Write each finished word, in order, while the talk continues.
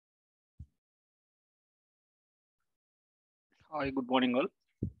Hi, good morning all.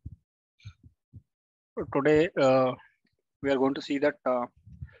 Today we are going to see that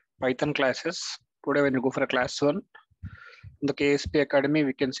Python classes. Today when you go for a class 1, in the KSP Academy,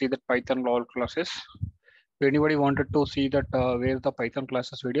 we can see that Python all classes. If anybody wanted to see that where the Python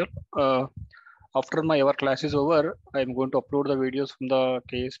classes video, after my our class is over, I am going to upload the videos from the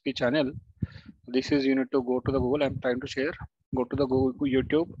KSP channel. This is you need to go to the Google. I'm trying to share. Go to the Google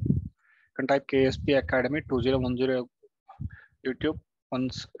YouTube and type KSP Academy 2010 YouTube.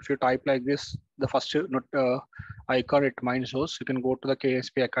 Once if you type like this, the first icon it mine shows. You can go to the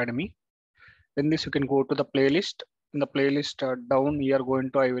KSP Academy. In this, you can go to the playlist. In the playlist down, we are going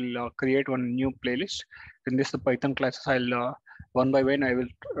to. I will create one new playlist. In this, the Python classes. I'll one by one. I will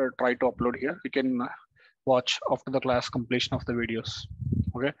try to upload here. You can watch after the class completion of the videos.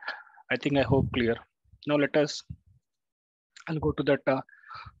 Okay. I think I hope clear. Now let us. I'll go to that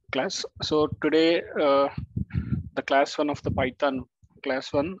class. So today, the class 1 of the Python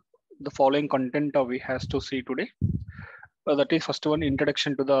class 1, the following content we has to see today. That is first one,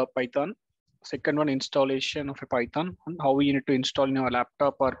 introduction to the Python. Second one, installation of a Python and how we need to install in our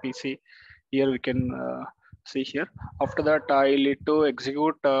laptop or PC. Here we can see here. After that, I need to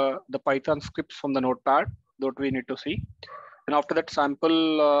execute the Python scripts from the notepad that we need to see. And after that,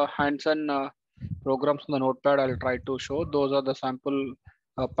 sample hands-on programs on the notepad, I'll try to show. Those are the sample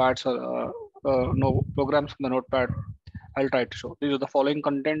pads, no programs on the notepad. I'll try to show. These are the following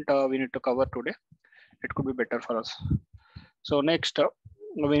content we need to cover today. It could be better for us. So next,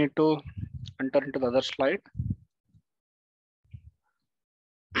 we need to enter into the other slide.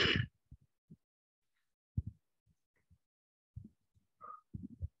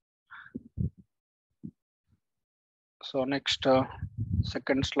 So next,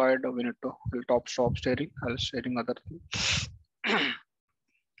 second slide, we need to will stop sharing. I'll sharing other thing.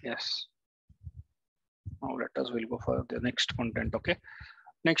 Yes. Now let us will go for the next content. Okay.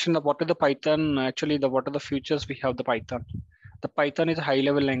 Next, in the what are the Python? Actually, the what are the features we have the Python? The Python is a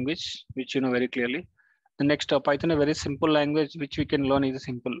high-level language, which you know very clearly. The next Python, a very simple language which we can learn is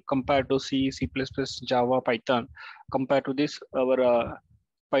simple compared to C, C++, Java, Python. Compared to this, our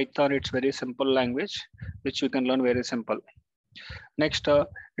Python, it's very simple language which you can learn very simple. Next,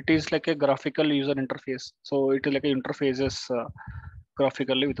 it is like a graphical user interface. So it is like a interfaces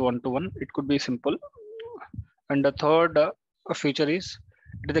graphically with one-to-one. It could be simple. And the third feature is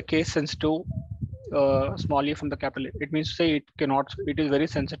it is a case sensitive small a from the capital A. It means to say it cannot, it is very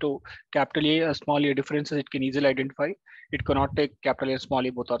sensitive. Capital A, small a differences it can easily identify. It cannot take capital A, small a,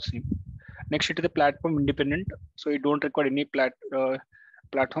 both are same. Next, it is a platform independent. So you don't require any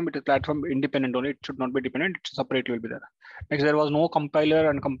platform. It is platform independent only. It should not be dependent. It separately will be there. Next, there was no compiler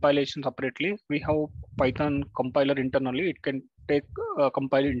and compilation separately. We have Python compiler internally. It can take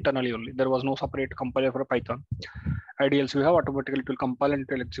compile internally only. There was no separate compiler for Python. IDLs we have automatically it will compile and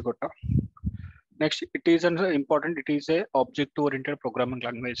it will execute. Next, it is an important. It is a object-oriented programming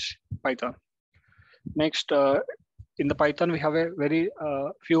language, Python. Next, in the Python, we have a very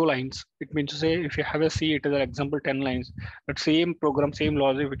few lines. It means to say if you have a C, it is an example 10 lines. That same program, same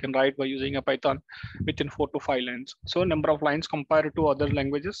logic we can write by using a Python within 4 to 5 lines. So number of lines compared to other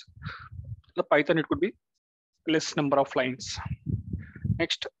languages, the Python it could be less number of lines.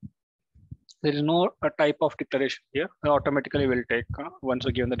 Next, there is no type of declaration here. It automatically will take once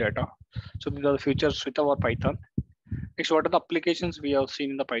we given the data. So these are the features with our Python. Next, what are the applications we have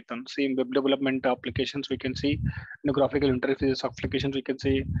seen in the Python? Same web development applications we can see, in the graphical interfaces applications we can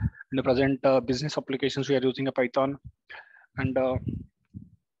see, in the present business applications we are using a Python, and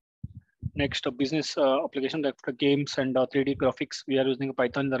next business application like for games and 3D graphics we are using a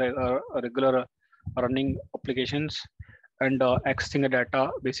Python, the regular running applications, and accessing the data,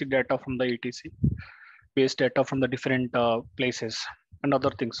 basic data from the etc, base data from the different places and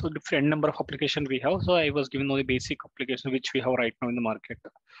other things. So different number of applications we have. So I was given only basic application which we have right now in the market.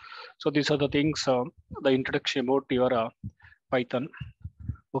 So these are the things, the introduction about your Python.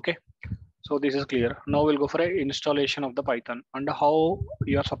 Okay. So this is clear. Now we'll go for an installation of the Python and how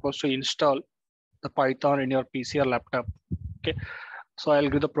you are supposed to install the Python in your PC or laptop. Okay. So I'll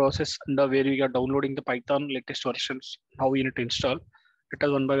give the process and where we are downloading the Python latest versions, how we need to install. It is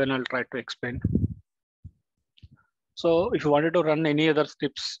one by one I'll try to explain. So if you wanted to run any other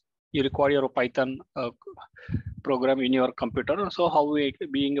scripts, you require your Python program in your computer. So how we,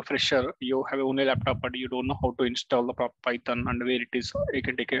 being a fresher, you have only laptop, but you don't know how to install the Python and where it is, you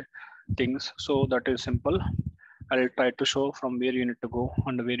can take things. So that is simple. I'll try to show from where you need to go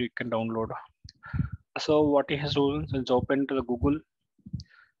and where you can download. So what he has done is open to the Google.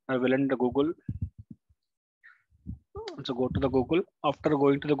 I will enter Google. So go to the Google. After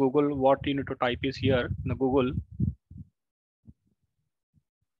going to the Google, what you need to type is here in the Google.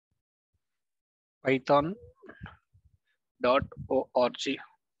 python.org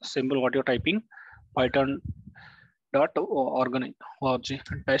symbol what you're typing, python.org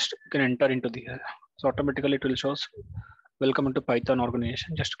test, you can enter into the, so automatically it will shows welcome to Python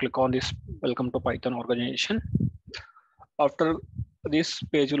organization. Just click on this welcome to Python organization. After this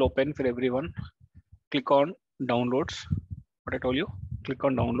page will open for everyone, click on downloads. What I told you, click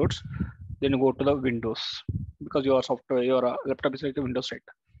on downloads, then go to the Windows, because your software, your laptop is like a Windows, right?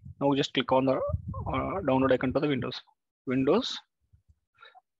 Now just click on the download icon to the Windows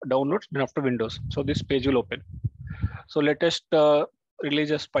downloads, then after Windows. So this page will open. So latest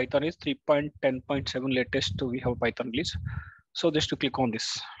release as Python is 3.10.7 latest we have Python release. So just to click on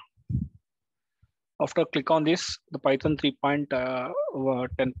this. After click on this, the Python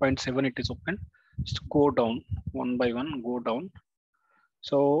 3.10.7 it is open. Just go down one by one, go down.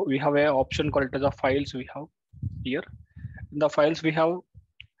 So we have a option called as the files we have here. In the files we have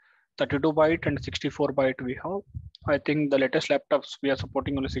 32 byte and 64 byte we have. I think the latest laptops we are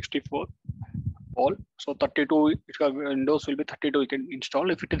supporting only 64 all. So 32 Windows will be 32 you can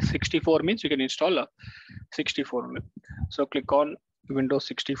install. If it is 64 means you can install 64 only. So click on Windows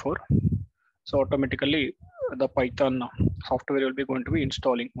 64. So automatically the Python software will be going to be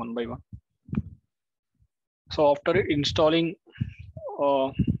installing one by one. So after installing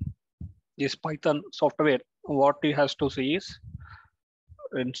this Python software, what he has to see is,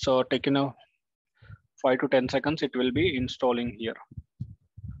 and so taking a 5 to 10 seconds, it will be installing here.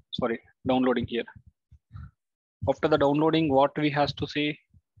 Sorry, downloading here. After the downloading, what we has to see,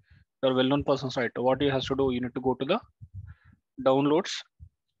 your well-known person site. What you has to do, you need to go to the downloads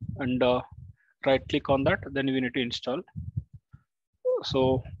and right click on that, then we need to install.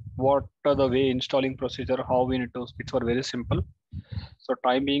 So what are the way installing procedure, how we need to, it's very simple. So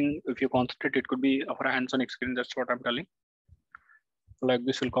time being, if you concentrate, it could be our hands-on experience. That's what I'm telling. Like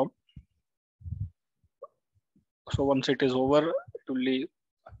this will come. So once it is over, it will be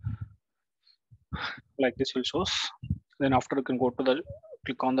like this will shows. Then after you can go to the,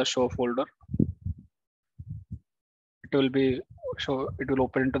 click on the show folder. It will be show, it will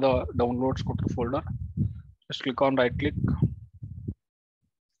open into the downloads, go to the folder. Just click on right click.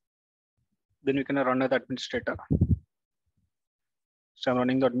 Then you can run as administrator. So I'm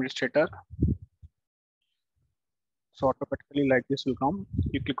running the administrator. So automatically like this will come.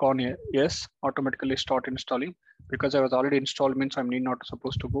 You click on yes, automatically start installing. Because I was already installed means I'm not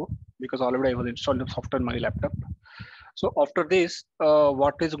supposed to go, because already I was installed the software on my laptop. So after this,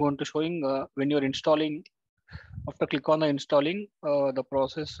 what is going to showing when you're installing, after click on the installing, the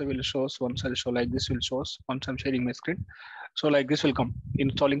process will shows. Once I'll show like this will shows once I'm sharing my screen. So like this will come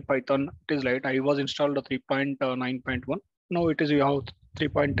installing Python. It is right. I was installed the 3.9.1. Now it is you have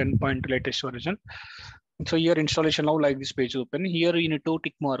 3.10 latest version. So here installation now like this page open. Here you need to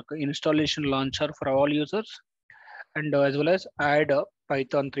tick mark installation launcher for all users, and as well as add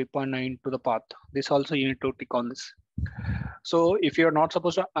Python 3.9 to the path. This also you need to tick on this. So if you're not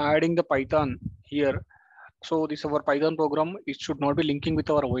supposed to adding the Python here, so this our Python program, it should not be linking with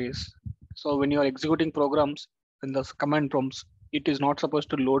our OS. So when you are executing programs in the command prompts, it is not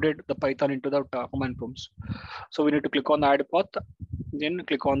supposed to load it the Python into the command prompts. So we need to click on the add path, then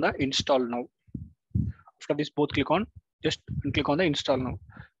click on the install now. After this, both click on, just click on the install now.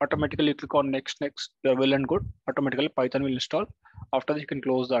 Automatically click on next, you're well and good. Automatically Python will install. After this, you can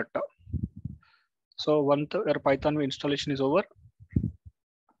close that. So once your Python installation is over,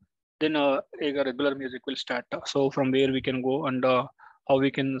 then a regular music will start. So from where we can go and how we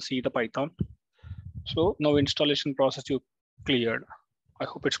can see the Python. So now installation process you cleared. I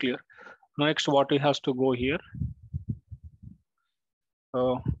hope it's clear. Next, what we has to go here.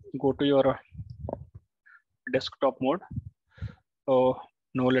 Go to your desktop mode.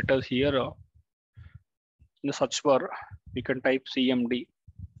 Now let us here in the search bar we can type CMD,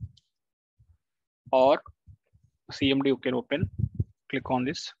 or CMD you can open. Click on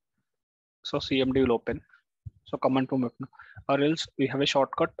this. So CMD will open. So command prompt open. Or else we have a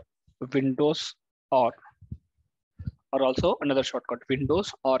shortcut Windows or also another shortcut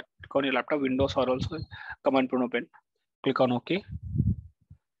Windows or, click on your laptop Windows or also command prompt open. Click on OK.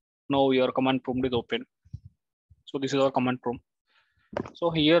 Now your command prompt is open. So this is our command prompt. So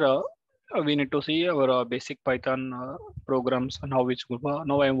here we need to see our basic Python programs and how it's going.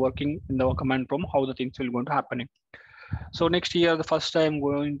 Now I am working in the command prompt, how the things will going to happen. So next year, the first time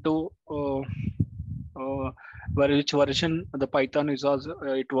going to which version the Python is,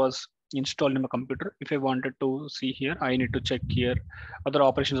 it was installed in my computer. If I wanted to see here, I need to check here. Other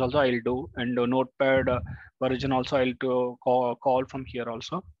operations also I'll do, and notepad version also I'll to call from here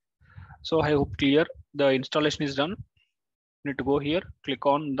also. So I hope clear. The installation is done. need to go here, click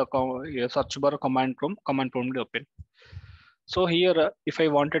on the search bar, command prompt will open. So here, if I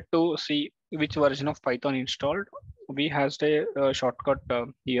wanted to see which version of Python installed, we has a shortcut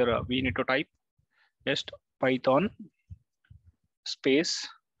here. We need to type just Python space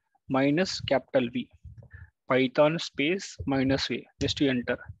minus capital V, Python space minus V, just to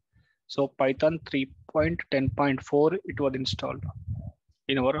enter. So Python 3.10.4 it was installed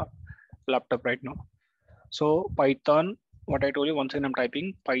in our laptop right now. So Python, what I told you, once again I'm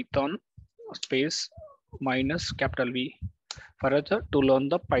typing Python space minus capital V for us to learn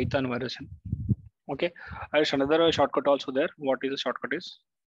the Python version. Okay, there's another shortcut also there. What is the shortcut is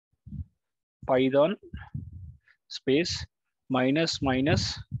Python space minus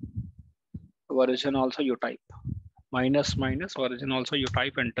version also you type, minus version also you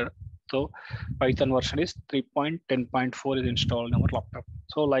type, enter. So Python version is 3.10.4 is installed in our laptop.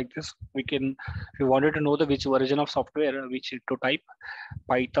 So like this, we can, if you wanted to know the which version of software, which to type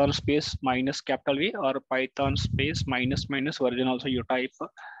Python space minus capital V or Python space minus version also you type.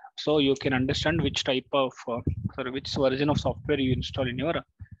 So you can understand which type of, which version of software you install in your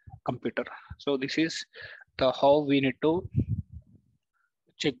computer. So this is the how we need to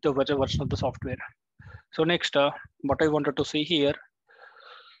check the version of the software. So next, what I wanted to see here.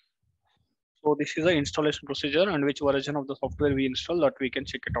 So this is the installation procedure and which version of the software we install, that we can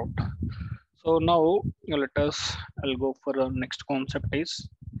check it out. So now let us, I'll go for the next concept is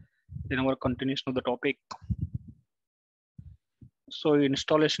in our continuation of the topic. So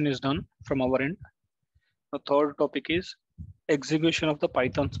installation is done from our end. The third topic is execution of the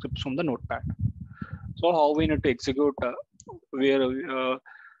Python scripts from the notepad. So how we need to execute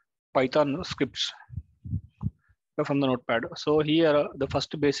Python scripts from the notepad. So here the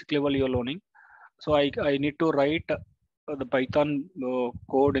first basic level you're learning. So I need to write the Python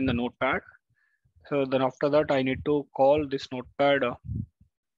code in the notepad. So then after that I need to call this notepad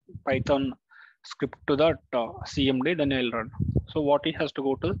Python script to that CMD, then I'll run. So what he has to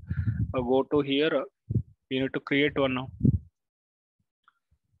go to here, you need to create one,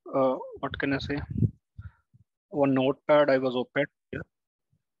 what can I say? One notepad I was open here.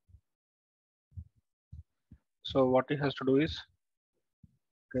 So what he has to do is,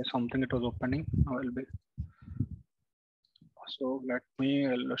 okay, something it was opening, now I'll be. So let me,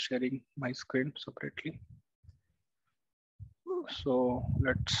 I'll sharing my screen separately. So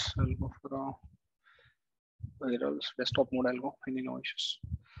I'll go for desktop mode, I'll go, any no issues.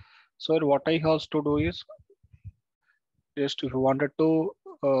 So what I have to do is, just if you wanted to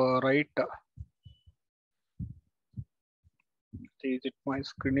write, my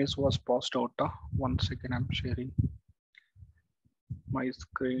screen was paused out. 1 second, I'm sharing my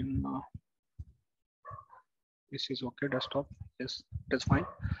screen. This is okay, desktop, yes, that's fine.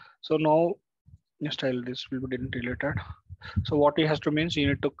 So now this will be deleted. So what it has to means, you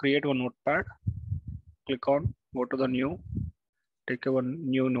need to create one notepad, click on, go to the new, take one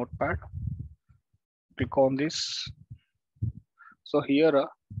new notepad, click on this. So here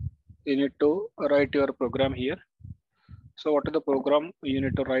you need to write your program here. So what is the program you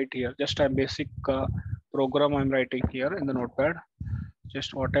need to write here? Just a basic program I'm writing here in the notepad.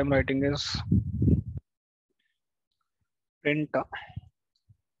 Just what I'm writing is print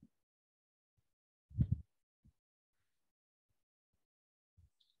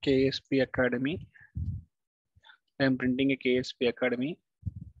KSP Academy. I'm printing a KSP Academy.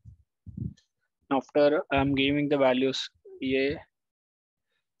 After I'm giving the values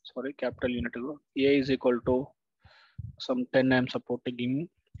capital unit, A is equal to some 10 I'm supposed to give,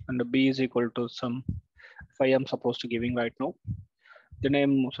 and B is equal to some 5 I'm supposed to giving right now. Then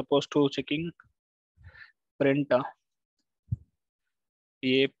I'm supposed to checking print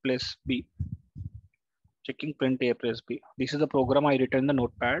A plus B, checking print A plus B. This is the program I written in the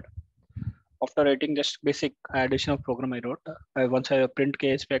notepad. After writing just basic addition of program I wrote, once I print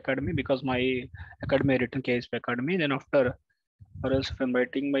KSP Academy, because my academy I written KSP Academy, then after, or else if I'm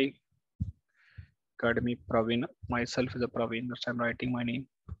writing my Academy Praveen, myself is a Praveen, so I'm writing my name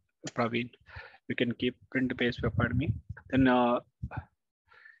Praveen. We can keep print KSP Academy. Then A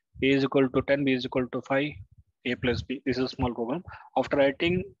is equal to 10, B is equal to 5, A plus B. This is a small program. After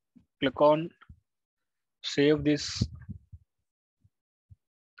writing, click on save this.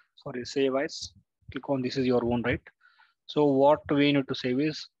 Save as. Click on this is your own, right? So what we need to save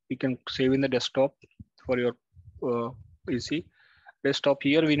is, you can save in the desktop for your PC. Desktop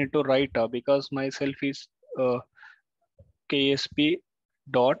here we need to write because myself is KSP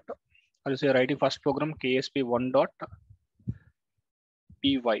dot, I'll say writing first program KSP1 dot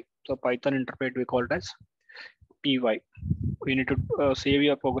py. So Python interpret we call it as py. We need to save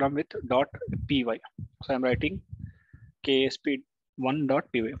your program with dot py. So I'm writing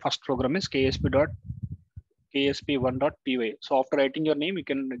ksp1.py. First program is ksp1.py. So after writing your name, you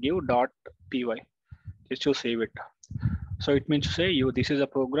can give .py just to save it. So it means to say this is a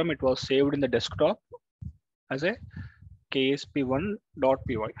program. It was saved in the desktop as a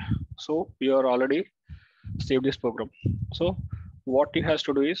ksp1.py. So we are already saved this program. So what you has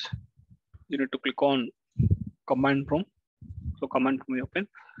to do is you need to click on command prompt. So command prompt open.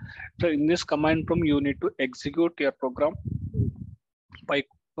 So in this command prompt, you need to execute your program by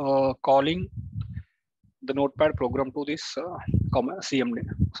calling the notepad program to this cmd.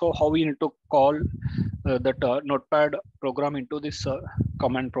 So how we need to call that notepad program into this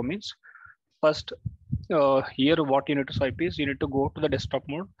command prompt means, first here what you need to swipe is you need to go to the desktop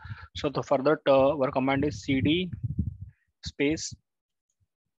mode. So for that our command is cd space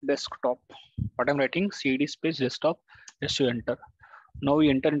desktop. What I'm writing, cd space desktop, just to enter. Now we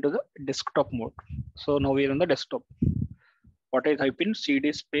enter into the desktop mode. So now we are in the desktop. What I type in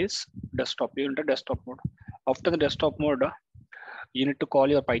cd space desktop, you enter desktop mode. After the desktop mode, you need to call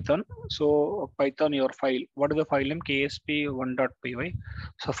your Python. So Python, your file, what is the file name? ksp1.py.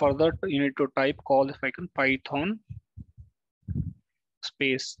 So for that, you need to type call this Python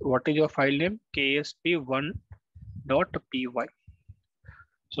space. What is your file name? ksp1.py.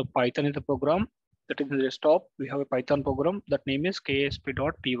 So Python is the program that is in the desktop. We have a Python program that name is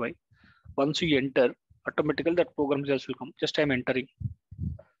ksp.py. Once you enter, automatically that program just will come. Just I'm entering.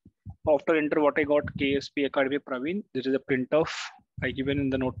 After enter, what I got, KSP Academy Praveen. This is a print of I given in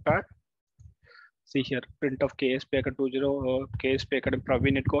the notepad. See here, print of KSP Academy 20 KSP Academy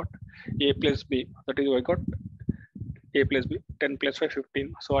Praveen. It got A plus B. That is I got A plus B. 10 plus 5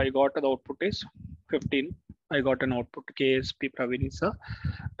 15. So I got the output is 15. I got an output. KSP Praveen is a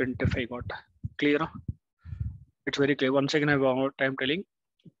printf I got. Clear? It's very clear. Once again, I'm telling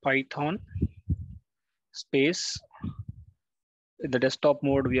Python space. In the desktop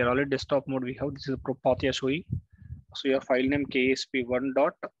mode, we are already desktop mode. We have this is a path here showing. So your file name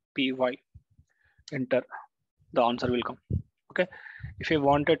ksp1.py. Enter. The answer will come. Okay. If you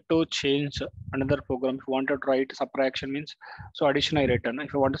wanted to change another program, if you wanted to write subtraction means, so addition I written.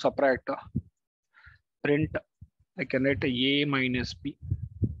 If you want to subtract, print, I can write a minus b.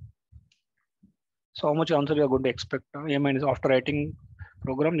 So how much answer you are going to expect? A minus after writing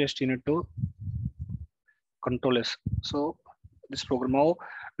program, just you need to control S. So this program now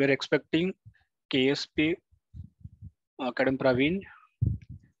we are expecting KSP Academy Praveen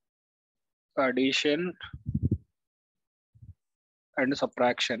addition and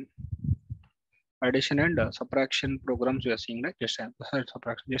subtraction. Addition and subtraction programs we are seeing, like just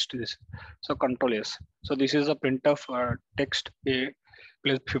subtraction, just this. So control S. So this is a print of text A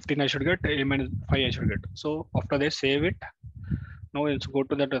plus 15 I should get, A minus 5 I should get. So after this, save it. Now let's go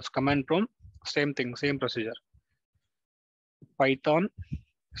to that command prompt. Same thing, same procedure. Python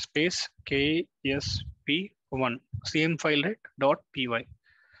space ksp1, same file, right? .py.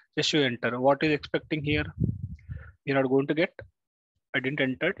 Just you enter. What is expecting here? You're not going to get. I didn't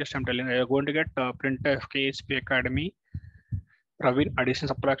enter. Just I'm telling you, you're going to get printf ksp academy Praveen addition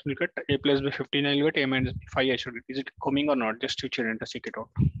subtraction. You get A plus B 15. I'll get A minus 5. I should get. Is it coming or not? Just to check it out.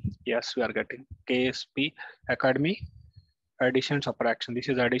 Yes, we are getting ksp academy addition subtraction. This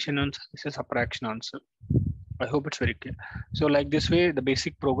is addition answer. This is subtraction answer. I hope it's very clear. So like this way, the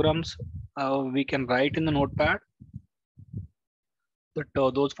basic programs we can write in the notepad. But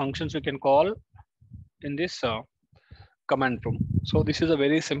those functions we can call in this command prompt. So this is a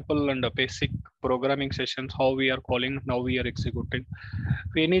very simple and a basic programming sessions. How we are calling, now we are executing.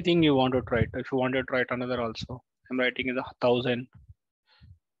 If anything you want to write, if you want to write another also, I'm writing is 1,000.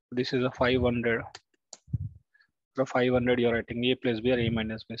 This is a 500. The 500 you're writing A plus B or A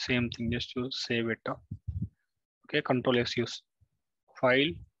minus B. Same thing, just to save it. Okay, control S, use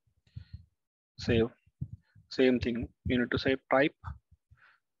file, save. Same thing, you need to say type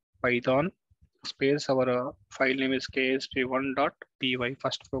Python space our file name is ksp1.py,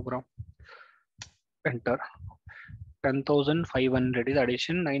 first program. Enter. 10,500 is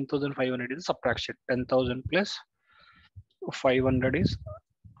addition, 9,500 is subtraction. 10,000 plus 500 is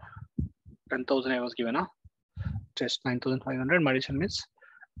 10,000 I was given. Just 9,500. Addition means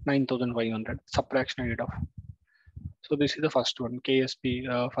 9,500. Subtraction I did off. So this is the first one,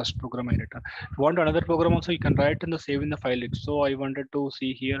 KSP first program I written. If you want another program also, you can write in the save in the file. So I wanted to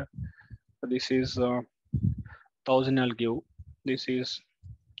see here. This is 1,000 I'll give. This is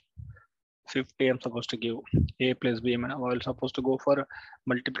 50 I'm supposed to give. A plus B. I'm supposed to go for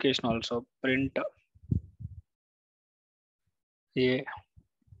multiplication also. Print A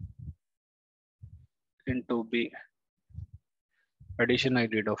into B. addition I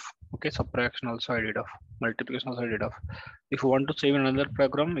did off. Okay, subtraction also I did off. Multiplication also I did off. If you want to save another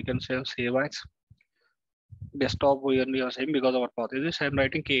program, we can save as desktop. We are same because our path is this. I am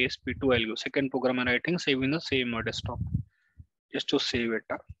writing KSP2 LU. Second program I'm writing save in the same desktop just to save it.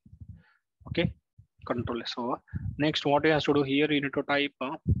 Okay, control S over. Next, what you have to do here, you need to type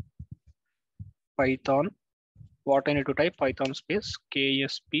Python. What I need to type Python space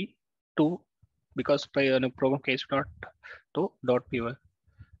KSP2 because program KSP.2.py.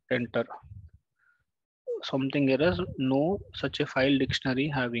 Enter. Something errors. No such a file dictionary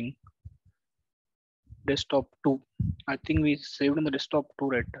having desktop 2. I think we saved in the desktop 2,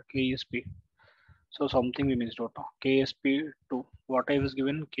 right? KSP. So something we missed out. KSP2. What I was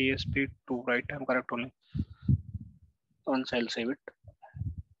given KSP2, right? I'm correct only. Once I'll save it.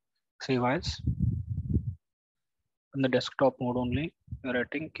 Save as. In the desktop mode only. We're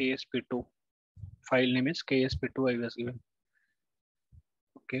writing KSP2. File name is KSP2 I was given.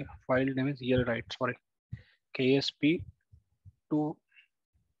 Okay, file name is here, right? Sorry.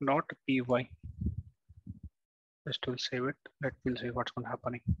 KSP2.py. Just will save it. Let will see what's going to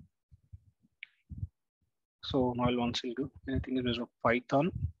happening. So now once you do anything is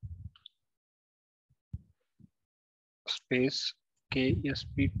Python space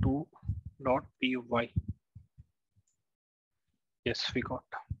KSP2.py. Yes, we got.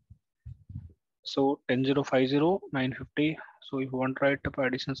 So 10050 950. So if you want to write up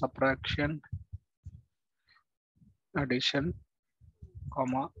addition, subtraction, addition,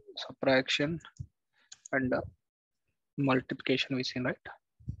 comma, subtraction, and multiplication we seen, right?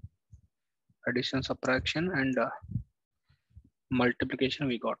 Addition, subtraction, and multiplication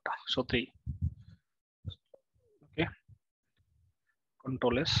we got. So 3. Okay.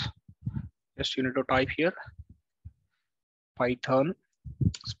 Control S. Just you need to type here Python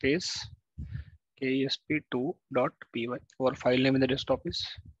space KSP2.py. Our file name in the desktop is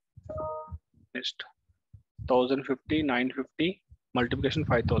next 1050 950 multiplication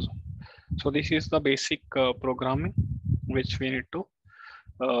 5000. So this is the basic programming which we need to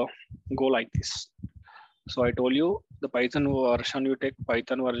go like this. So I told you the Python version, you take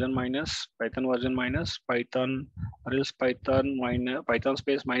Python version minus Python or else Python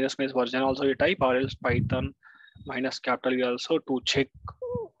space minus version also you type, or else Python minus capital you also to check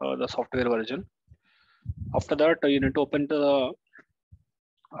the software version. After that you need to open the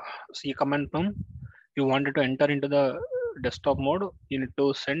C command prompt. You wanted to enter into the desktop mode, you need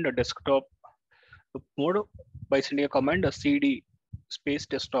to send a desktop mode by sending a command cd space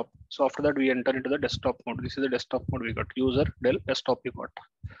desktop. So after that we enter into the desktop mode. This is the desktop mode we got. User del desktop we got.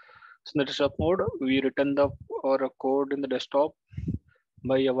 So in the desktop mode we return our code in the desktop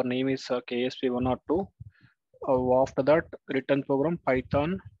by our name is KSP1 or 2. After that return program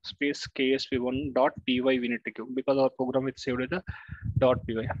Python space KSP1.py we need to give because our program is saved with the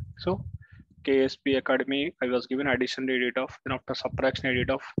 .py. So KSP Academy I was given addition edit of, then after subtraction edit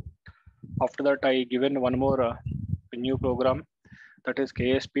of. After that I given one more new program, that is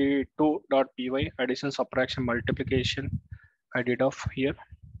KSP2.py addition, subtraction, multiplication I did off here.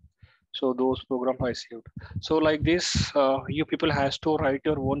 So those programs I saved. So like this, you people has to write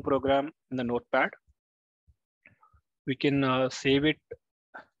your own program in the notepad. We can save it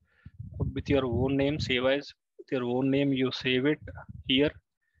with your own name, save as with your own name, you save it here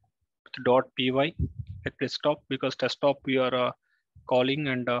with .py at desktop, because desktop we are calling,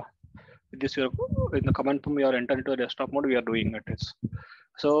 and this in the command prompt we are entering into the desktop mode, we are doing it is.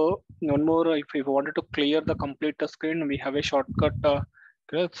 So one more, if we wanted to clear the complete screen, we have a shortcut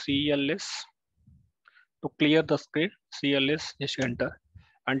CLS to clear the screen. CLS, just enter,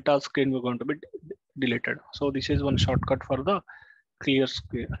 entire screen we're going to be deleted. So this is one shortcut for the clear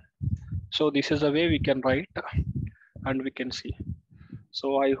screen. So this is the way we can write and we can see.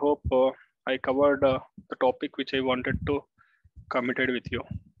 So I hope I covered the topic which I wanted to committed with you.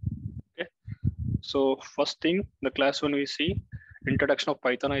 Okay. So first thing, the class 1 we see introduction of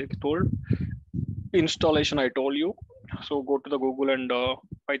Python I told, installation I told you. So go to the Google and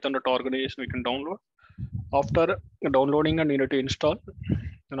python.organization we can download. After downloading and you need to install,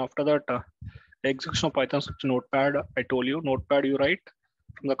 and after that execution of Python script notepad I told you. Notepad you write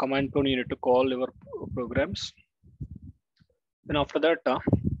from the command prompt, you need to call your programs. Then after that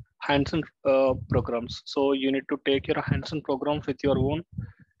hands-on programs. So you need to take your hands-on programs with your own.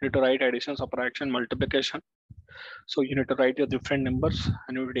 You need to write addition, subtraction, multiplication. So you need to write your different numbers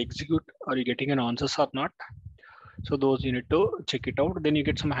and you need to execute, are you getting an answers or not. So those you need to check it out. Then you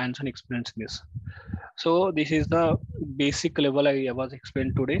get some hands-on experience in this. So this is the basic level I was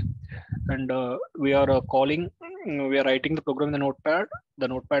explained today. And we are calling, we are writing the program in the notepad. The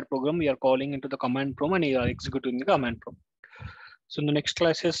notepad program we are calling into the command prompt and we are executing the command prompt. So in the next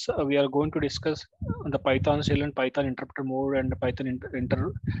classes, we are going to discuss the Python shell and Python interpreter mode and the Python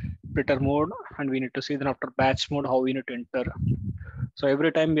interpreter mode, and we need to see then after batch mode how we need to enter. So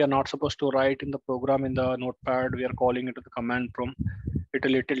every time we are not supposed to write in the program in the notepad, we are calling it to the command prompt. It's a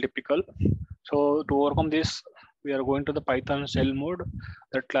little typical. So to overcome this, we are going to the Python shell mode.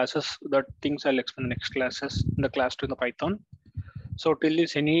 That things I'll explain in the next classes in the class to the Python. So till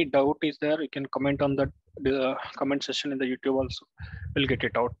this, any doubt is there, you can comment on the comment session in the YouTube also. We'll get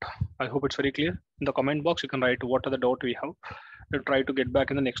it out. I hope it's very clear. In the comment box, you can write what are the doubt we have. We'll try to get back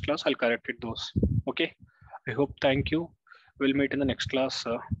in the next class. I'll correct it those. Okay. I hope. Thank you. We'll meet in the next class,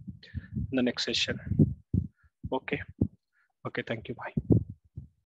 in the next session. Okay. Okay. Thank you. Bye.